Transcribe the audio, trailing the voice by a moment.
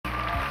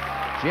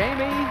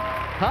Jamie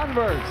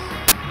Converse.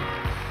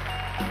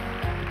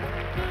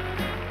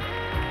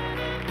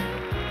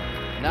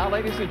 Now,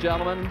 ladies and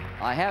gentlemen,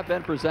 I have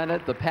been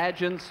presented the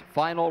pageant's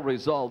final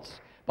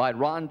results by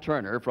Ron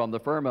Turner from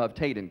the firm of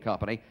Tate &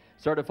 Company,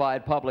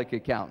 certified public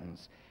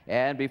accountants.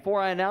 And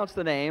before I announce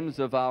the names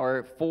of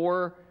our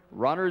 4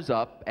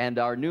 runners-up and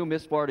our new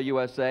Miss Florida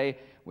USA,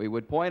 we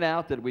would point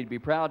out that we'd be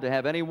proud to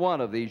have any one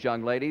of these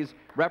young ladies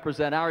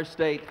represent our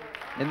state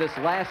in this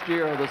last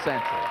year of the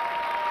century.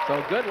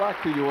 So good luck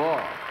to you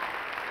all.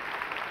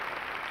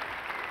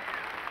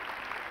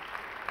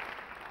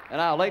 And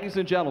now, ladies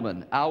and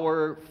gentlemen,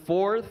 our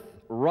 4th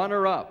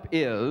runner-up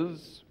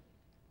is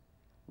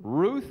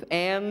Ruth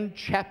Ann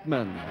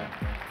Chapman.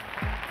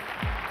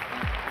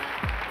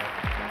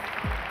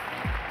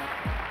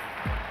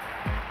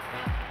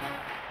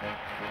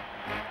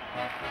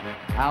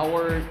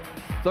 Our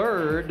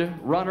 3rd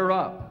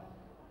runner-up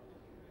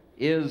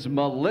is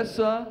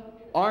Melissa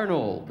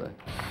Arnold.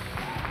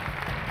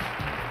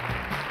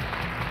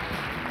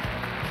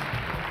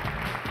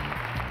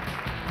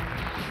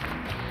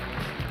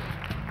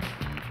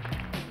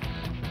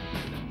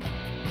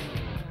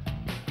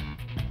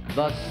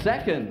 The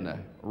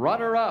 2nd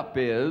runner-up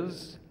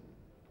is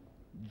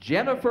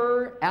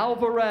Jennifer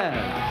Alvarez.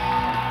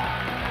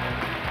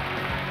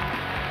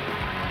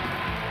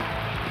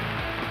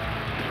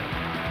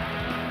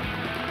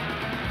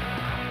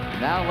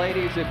 Now,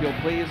 ladies, if you'll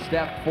please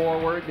step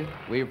forward.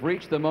 We've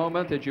reached the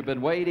moment that you've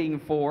been waiting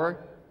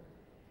for.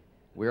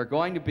 We're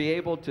going to be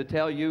able to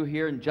tell you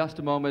here in just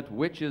a moment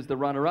which is the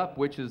runner-up,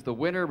 which is the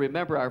winner.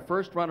 Remember, our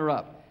first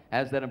runner-up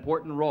has that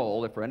important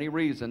role. If for any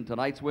reason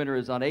tonight's winner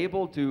is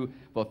unable to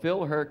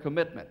fulfill her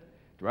commitment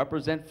to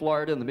represent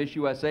Florida in the Miss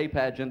USA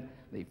pageant,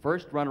 the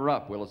first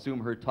runner-up will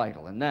assume her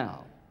title. And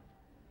now,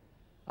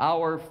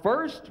 our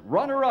first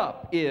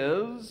runner-up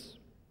is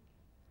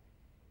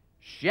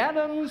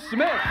Shannon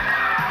Smith.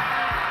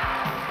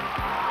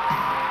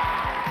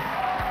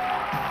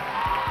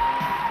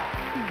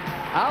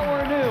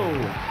 Our new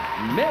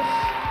Miss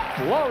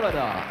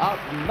Florida of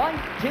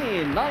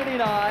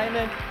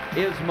 1999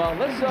 is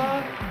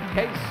Melissa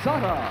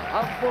Quesada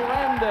of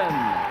Brandon.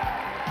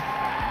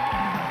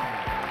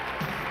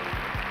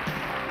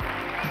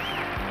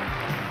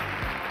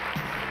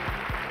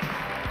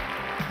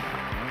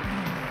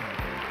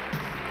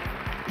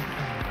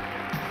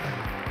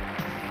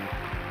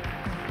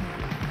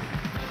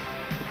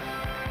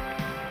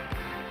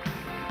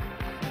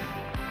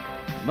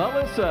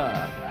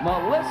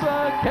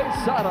 Melissa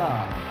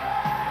Quesada.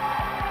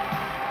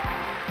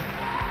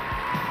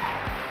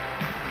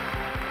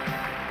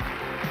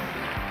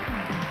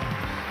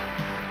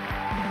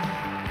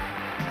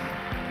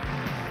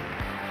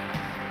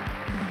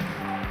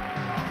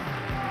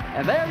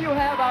 And there you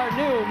have our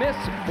new Miss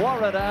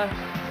Florida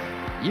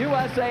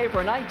USA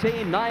for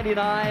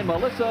 1999,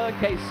 Melissa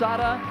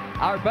Quesada.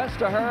 Our best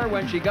to her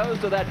when she goes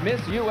to that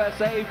Miss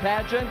USA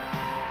pageant.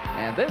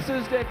 And this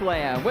is Dick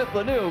Lamb with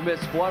the new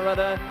Miss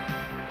Florida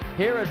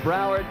here at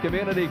Broward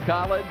Community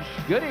College.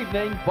 Good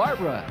evening,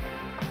 Barbara.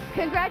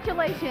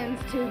 Congratulations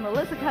to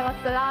Melissa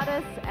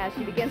Quesada as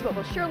she begins what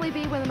will surely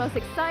be one of the most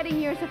exciting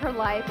years of her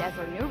life as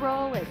her new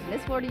role as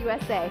Miss Florida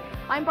USA.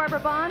 I'm Barbara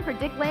Bond for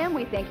Dick Lamb.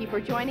 We thank you for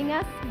joining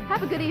us.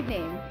 Have a good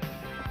evening.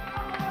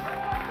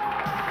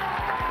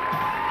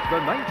 The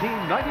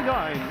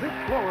 1999 Miss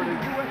Florida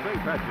USA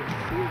pageant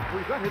is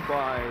presented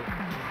by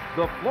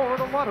the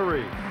Florida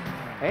Lottery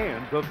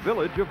and the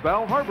Village of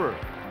Bal Harbor.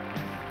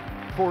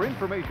 For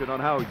information on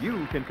how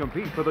you can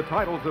compete for the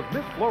titles of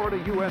Miss Florida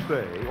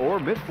USA or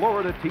Miss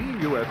Florida Teen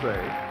USA,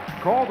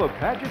 call the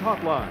pageant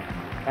hotline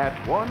at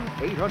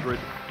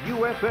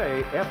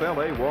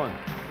 1-800-USA-FLA1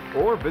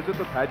 or visit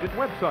the pageant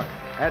website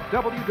at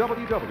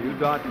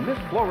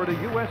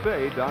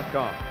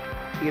www.missfloridausa.com.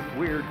 It's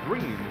where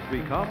dreams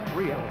become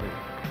reality.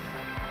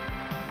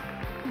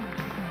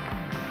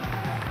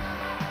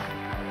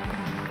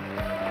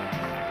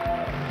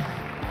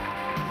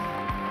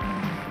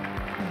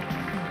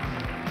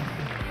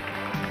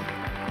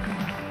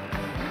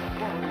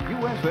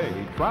 USA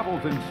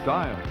travels in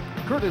style,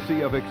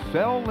 courtesy of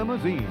Excel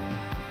Limousine.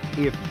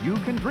 If you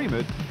can dream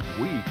it,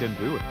 we can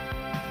do it.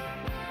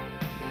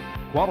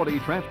 Quality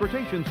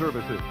Transportation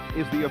Services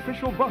is the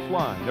official bus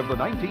line of the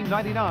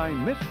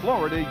 1999 Miss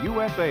Florida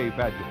USA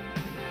pageant.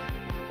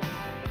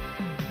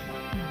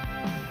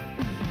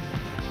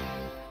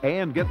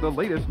 And get the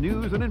latest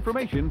news and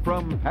information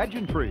from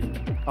Pageantry,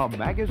 a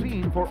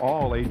magazine for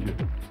all ages.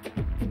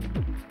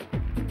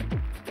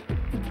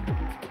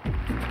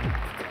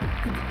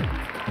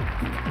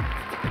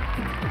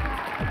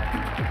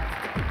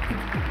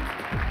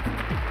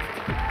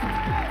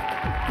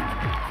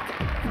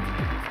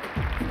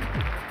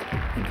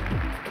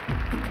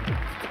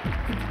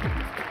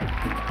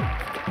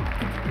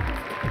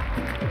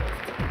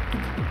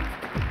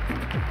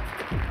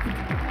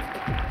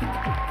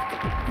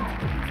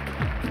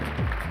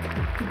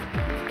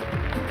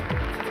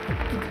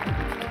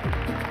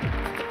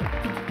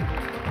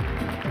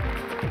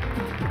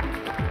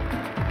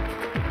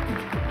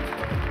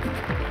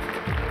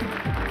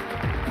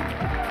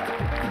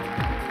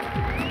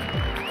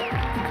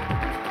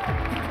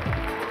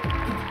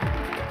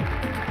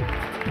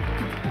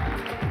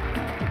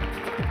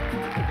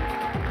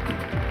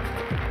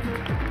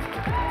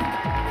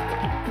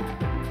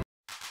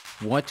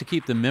 Want to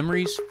keep the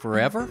memories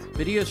forever?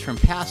 Videos from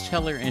past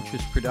Heller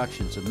Interest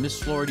productions of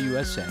Miss Florida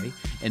USA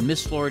and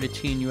Miss Florida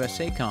Teen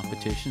USA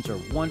competitions are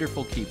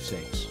wonderful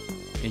keepsakes.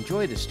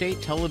 Enjoy the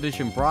state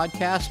television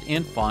broadcast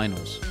and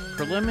finals,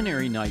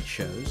 preliminary night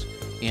shows,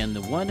 and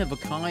the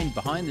one-of-a-kind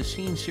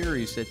behind-the-scenes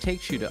series that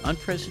takes you to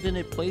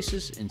unprecedented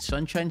places in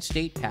Sunshine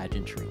State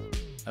pageantry.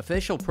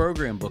 Official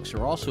program books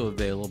are also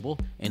available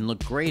and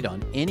look great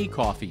on any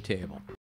coffee table.